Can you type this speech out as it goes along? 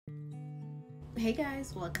Hey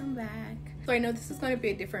guys, welcome back. So I know this is going to be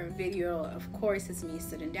a different video. Of course, it's me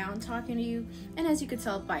sitting down talking to you, and as you can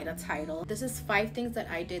tell by the title, this is 5 things that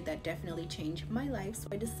I did that definitely changed my life. So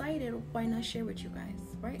I decided, why not share with you guys,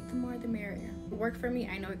 right? The more the merrier. It worked for me,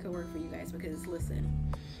 I know it could work for you guys, because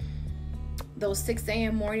listen, those 6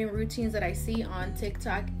 a.m. morning routines that I see on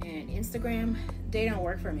TikTok and Instagram, they don't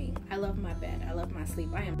work for me. I love my bed, I love my sleep.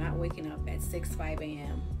 I am not waking up at 5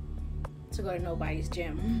 a.m. to go to nobody's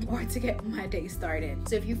gym or to get my day started.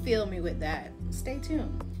 So if you feel me with that, stay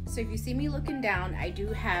tuned. So if you see me looking down, I do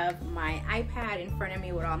have my iPad in front of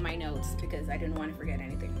me with all my notes because I didn't want to forget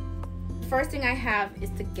anything. The first thing I have is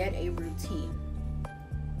to get a routine.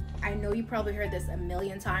 I know you probably heard this a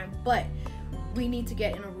million times, but we need to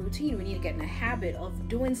get in a routine. We need to get in a habit of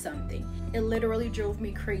doing something. It literally drove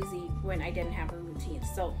me crazy when I didn't have a routine.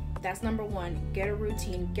 So that's number 1, get a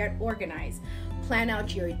routine, get organized. Plan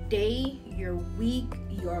out your day, your week,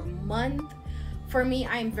 your month. For me,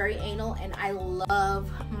 I'm very anal and I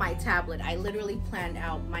love my tablet. I literally planned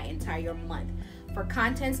out my entire month. For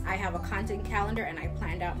contents, I have a content calendar and I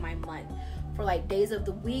planned out my month. For like days of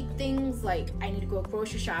the week things, like I need to go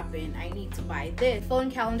grocery shopping, I need to buy this.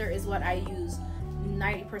 Phone calendar is what I use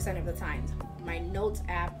 90% of the time. My notes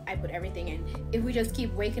app, I put everything in. If we just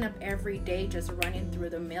keep waking up every day just running through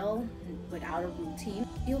the mill without a routine,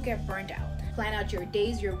 you'll get burnt out. Plan out your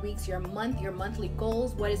days, your weeks, your month, your monthly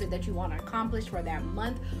goals. What is it that you want to accomplish for that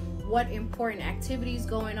month? What important activities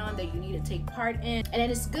going on that you need to take part in? And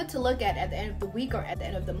then it's good to look at the end of the week or at the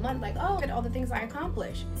end of the month, like, oh, look at all the things I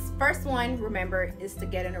accomplished. First one, remember, is to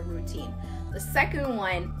get in a routine. The second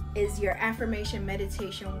one is your affirmation,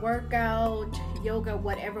 meditation, workout, yoga,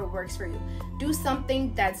 whatever works for you. Do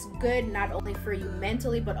something that's good not only for you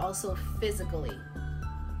mentally, but also physically.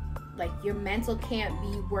 Like your mental can't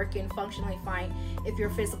be working functionally fine if your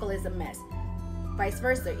physical is a mess. Vice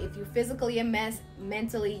versa, if you're physically a mess,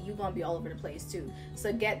 mentally you're gonna be all over the place too.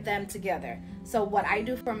 So get them together. So what I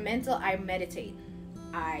do for mental, I meditate.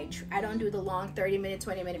 I don't do the long 30-minute,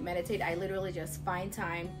 20-minute meditate. I literally just find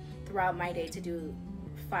time throughout my day to do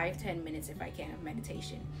 5-10 minutes if I can of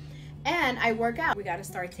meditation. And I work out. We got to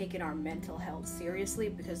start taking our mental health seriously,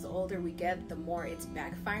 because the older we get, the more it's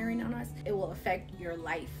backfiring on us. It will affect your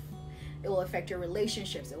life. It will affect your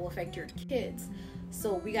relationships. It will affect your kids.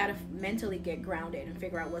 So we got to mentally get grounded and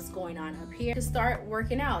figure out what's going on up here. To start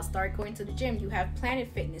working out, start going to the gym. You have Planet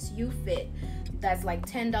Fitness, YouFit. That's like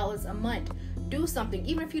 $10 a month. Do something.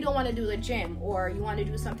 Even if you don't want to do the gym or you want to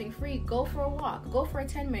do something free, go for a walk. Go for a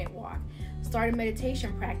 10-minute walk. Start a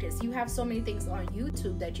meditation practice. You have so many things on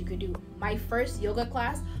YouTube that you could do. My first yoga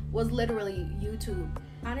class was literally YouTube.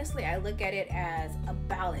 Honestly, I look at it as a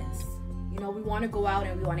balance. You know, we want to go out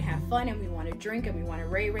and we want to have fun and we want to drink and we want to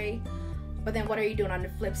ray-ray. But then what are you doing on the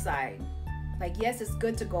flip side? Like, yes, it's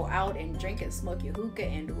good to go out and drink and smoke your hookah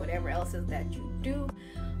and do whatever else is that you do.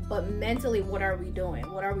 But mentally, what are we doing?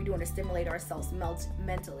 What are we doing to stimulate ourselves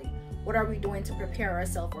mentally? What are we doing to prepare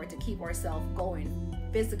ourselves or to keep ourselves going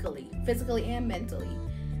physically and mentally?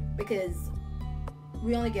 Because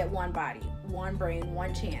we only get one body, one brain,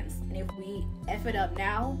 one chance. And if we F it up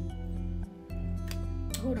now,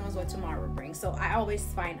 who knows what tomorrow will bring. So I always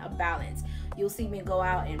find a balance. You'll see me go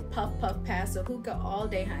out and puff past a hookah all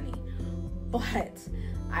day, honey. But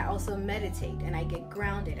I also meditate and I get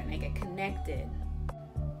grounded and I get connected.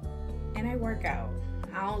 And I work out.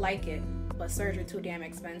 I don't like it, but surgery too damn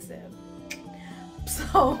expensive.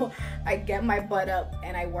 So I get my butt up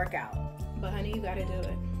and I work out. But honey, you gotta do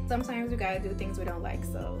it. Sometimes we gotta do things we don't like,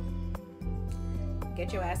 so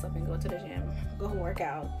get your ass up and go to the gym. Go work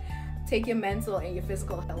out. Take your mental and your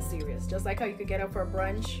physical health serious. Just like how you could get up for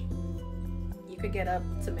brunch, you could get up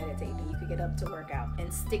to meditate, and you could get up to work out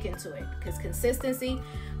and stick into it. Because consistency,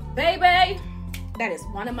 baby, that is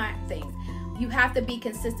one of my things. You have to be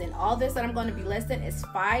consistent. All this that I'm going to be listing is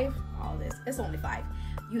 5. All this, it's only 5.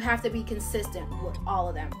 You have to be consistent with all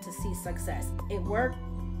of them to see success. It worked.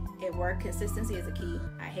 Consistency is the key.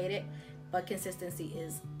 I hate it, but consistency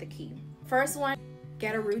is the key. First one,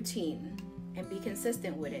 get a routine and be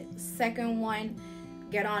consistent with it. Second one,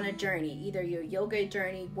 get on a journey, either your yoga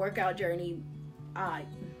journey, workout journey,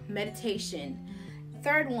 meditation.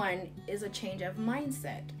 Third one is a change of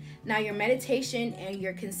mindset. Now your meditation and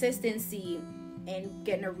your consistency and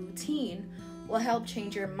getting a routine will help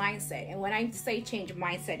change your mindset. And when I say change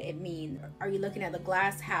mindset, it means, are you looking at the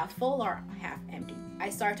glass half full or half empty? I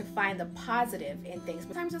start to find the positive in things.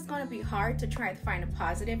 Sometimes it's going to be hard to try to find a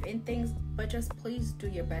positive in things, but just please do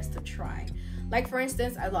your best to try. Like for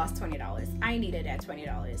instance, I lost $20. I needed that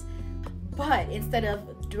 $20. But instead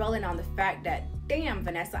of dwelling on the fact that, damn,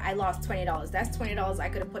 Vanessa, I lost $20. That's $20 I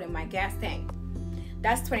could have put in my gas tank.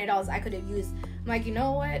 That's $20 I could have used I'm like, you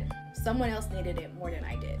know what? Someone else needed it more than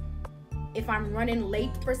I did. If I'm running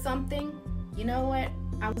late for something, you know what?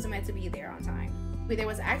 I wasn't meant to be there on time. But there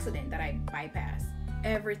was an accident that I bypassed.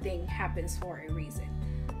 Everything happens for a reason.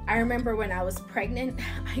 I remember when I was pregnant,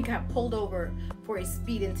 I got pulled over for a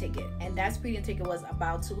speeding ticket. And that speeding ticket was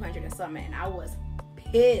about 200 and something. And I was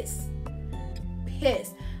pissed.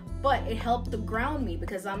 But it helped to ground me,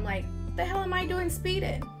 because I'm like, the hell am I doing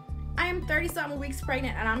speeding? I am 30-something weeks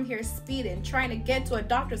pregnant and I'm here speeding, trying to get to a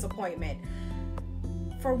doctor's appointment.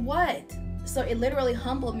 For what? So it literally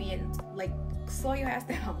humbled me and like, slow your ass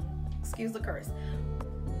down. Excuse the curse.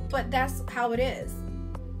 But that's how it is.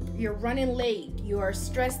 You're running late. You're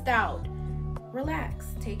stressed out. Relax.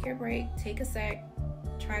 Take your break. Take a sec.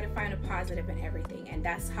 Try to find a positive in everything. And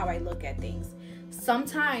that's how I look at things.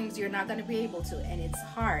 Sometimes you're not going to be able to, and it's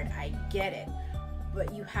hard. I get it.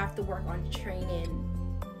 But you have to work on training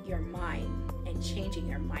your mind and changing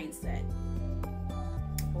your mindset.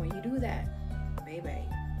 When you do that, baby,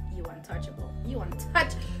 you untouchable.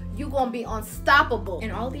 You gonna be unstoppable.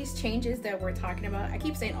 And all these changes that we're talking about, I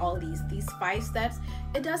keep saying all these 5 steps,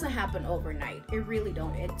 it doesn't happen overnight. It really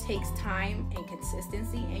don't. It takes time and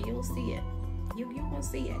consistency, and you'll see it. You will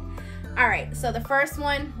see it. All right, so the first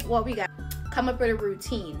one, what we got? Come up with a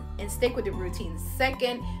routine and stick with the routine.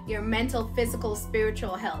 Second, your mental, physical,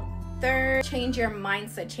 spiritual health. Third, change your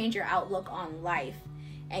mindset, change your outlook on life.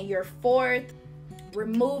 And your fourth,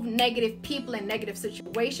 remove negative people and negative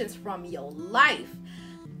situations from your life.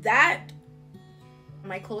 That,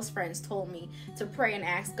 my close friends told me to pray and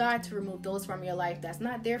ask God to remove those from your life that's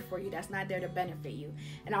not there for you, that's not there to benefit you.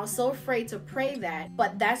 And I was so afraid to pray that,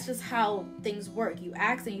 but that's just how things work. You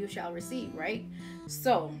ask and you shall receive, right?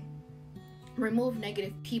 So remove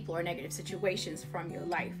negative people or negative situations from your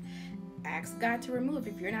life. Ask God to remove.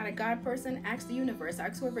 If you're not a God person, ask the universe,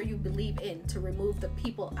 ask whoever you believe in to remove the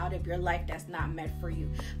people out of your life that's not meant for you,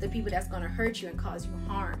 the people that's going to hurt you and cause you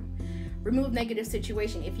harm. Remove negative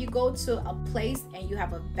situation. If you go to a place and you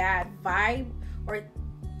have a bad vibe, or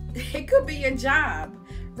it could be your job,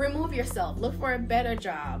 remove yourself. Look for a better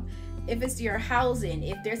job. If it's your housing,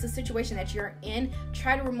 if there's a situation that you're in,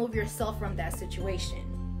 try to remove yourself from that situation.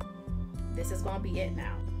 This is going to be it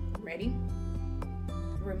now. Ready?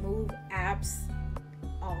 Remove apps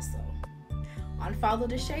also. Unfollow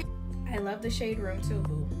the shade. I love the shade room too,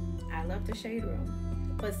 boo. I love the shade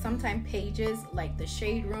room. But sometimes pages like the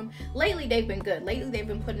shade room, lately they've been good. Lately they've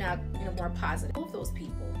been putting out, more positive. Move those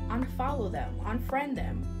people. Unfollow them. Unfriend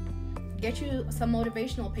them. Get you some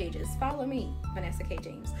motivational pages. Follow me,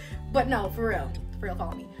 Vanessakjames. But no, for real,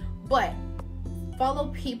 follow me. But follow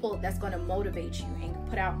people that's going to motivate you and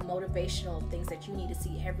put out motivational things that you need to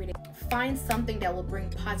see every day. Find something that will bring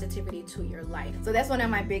positivity to your life. So that's one of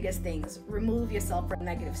my biggest things. Remove yourself from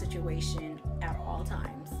negative situation at all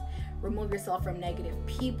times. Remove yourself from negative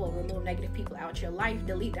people. Remove negative people out your life.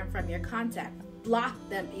 Delete them from your contact. Block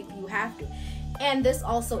them if you have to. And this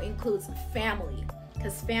also includes family,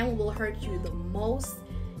 because family will hurt you the most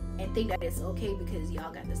and think that it's okay because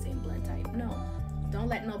y'all got the same blood type. No, don't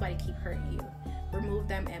let nobody keep hurting you. Remove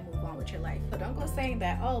them and move on with your life. So don't go saying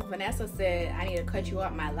that, oh, Vanessa said I need to cut you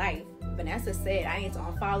out my life. Vanessa said I need to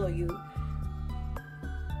unfollow you.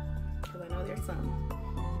 Because I know there's some.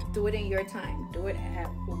 Do it in your time. Do it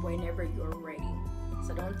whenever you're ready.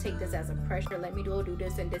 So don't take this as a pressure. Let me do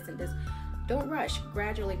this and this and this. Don't rush.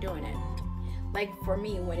 Gradually doing it. Like for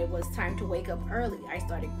me, when it was time to wake up early, I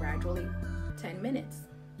started gradually 10 minutes,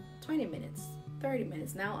 20 minutes, 30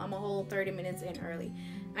 minutes. Now I'm a whole 30 minutes in early.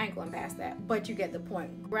 I ain't going past that, but you get the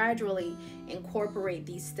point. Gradually incorporate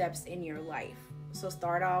these steps in your life. So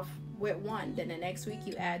start off with 1, then the next week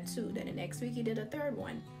you add 2, then the next week you did a 3rd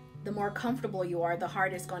one. The more comfortable you are, the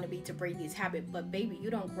harder it's going to be to break these habits. But baby, you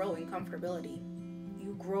don't grow in comfortability.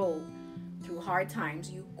 You grow through hard times.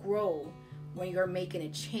 You grow when you're making a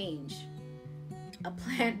change. A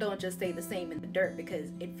plant don't just stay the same in the dirt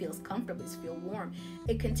because it feels comfortable, it feels warm.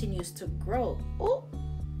 It continues to grow. Oh,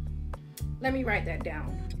 let me write that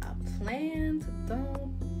down. A plant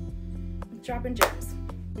don't, dropping gems.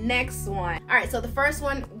 Next one. All right, so the first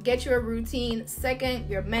one, get you a routine. Second,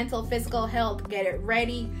 your mental, physical health, get it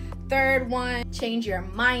ready. Third one, change your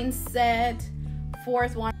mindset.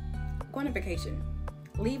 Fourth one, go on a vacation.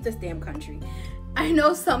 Leave this damn country. I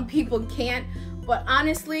know some people can't, but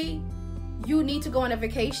honestly, you need to go on a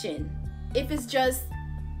vacation. If it's just,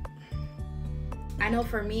 I know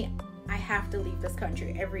for me, I have to leave this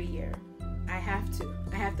country every year. I have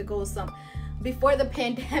to go some. Before the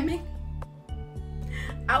pandemic,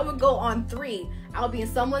 I would go on 3. I'll be in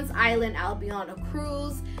someone's island, I'll be on a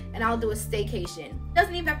cruise, and I'll do a staycation. It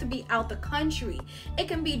doesn't even have to be out the country. It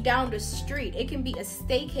can be down the street. It can be a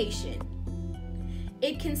staycation.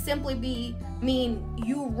 It can simply mean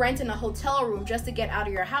you renting a hotel room just to get out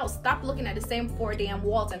of your house. Stop looking at the same 4 damn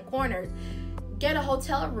walls and corners. Get a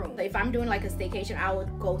hotel room. If I'm doing like a staycation, I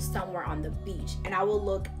would go somewhere on the beach, and I will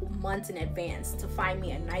look months in advance to find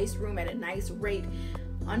me a nice room at a nice rate.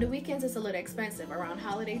 On the weekends, it's a little expensive. Around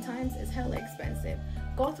holiday times, it's hella expensive.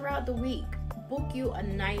 Go throughout the week. Book you a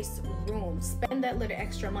nice room. Spend that little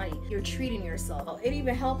extra money. You're treating yourself. It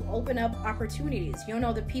even helps open up opportunities. You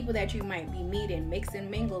know, the people that you might be meeting, mix and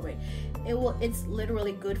mingle with. It's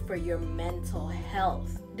literally good for your mental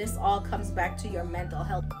health. This all comes back to your mental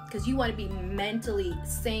health, because you want to be mentally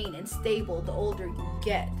sane and stable the older you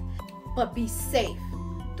get. But be safe.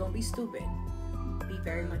 Don't be stupid. Be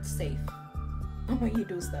very much safe when you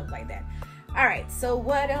do stuff like that. All right, so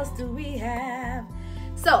what else do we have?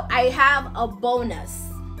 So I have a bonus.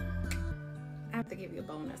 I have to give you a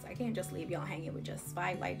bonus. I can't just leave y'all hanging with just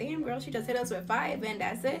 5. Like, damn girl, she just hit us with 5 and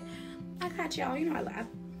that's it. I got y'all. You know,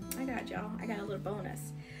 I got y'all. I got a little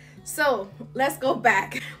bonus. So let's go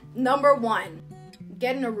back. Number 1,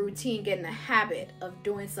 getting a routine, getting a habit of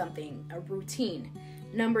doing something, a routine.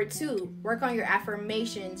 Number 2, work on your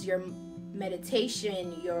affirmations, your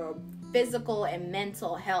meditation, your physical and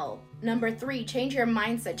mental health. Number 3, change your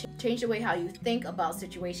mindset, change the way how you think about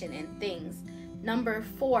situation and things. Number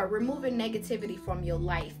 4, removing negativity from your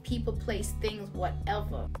life, people, place, things,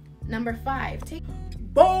 whatever. Number 5, take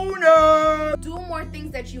bonus. Do more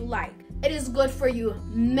things that you like. It is good for you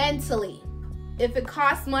mentally. If it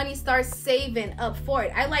costs money, start saving up for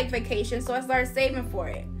it. I like vacation, so I started saving for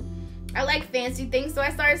it. I like fancy things, so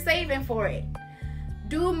I started saving for it.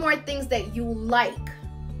 Do more things that you like.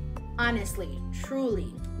 Honestly,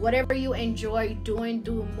 truly, whatever you enjoy doing,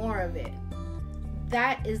 do more of it.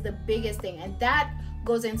 That is the biggest thing, and that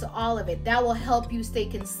goes into all of it. That will help you stay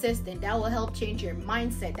consistent. That will help change your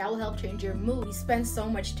mindset. That will help change your mood. We spend so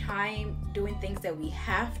much time doing things that we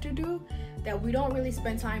have to do that we don't really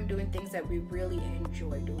spend time doing things that we really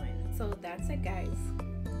enjoy doing. So that's it, guys.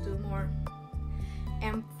 Do more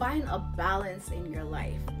and find a balance in your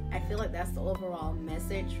life. I feel like that's the overall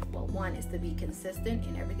message. Well, 1 is to be consistent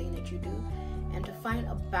in everything that you do, and to find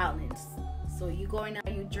a balance. So you going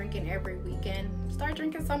out, you drinking every weekend, start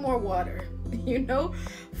drinking some more water. You know,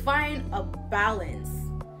 find a balance.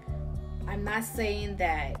 I'm not saying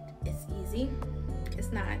that it's easy.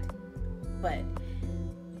 It's not. But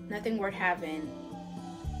nothing worth having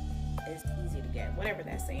is easy to get. Whatever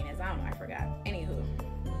that saying is, I don't know, I forgot. Anywho.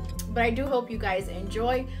 But I do hope you guys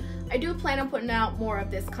enjoy. I do plan on putting out more of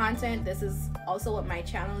this content. This is also what my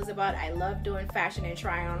channel is about. I love doing fashion and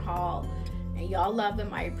try on haul, and y'all love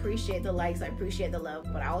them. I appreciate the likes, I appreciate the love,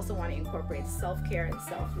 but I also want to incorporate self-care and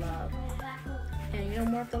self-love, and you know,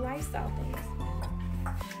 more of the lifestyle things.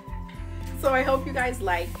 So I hope you guys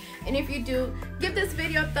like, and if you do, give this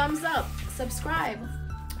video a thumbs up, subscribe.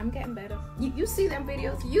 I'm getting better. You see them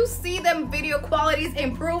videos, you see them video qualities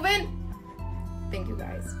improving. Thank you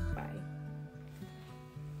guys. Bye.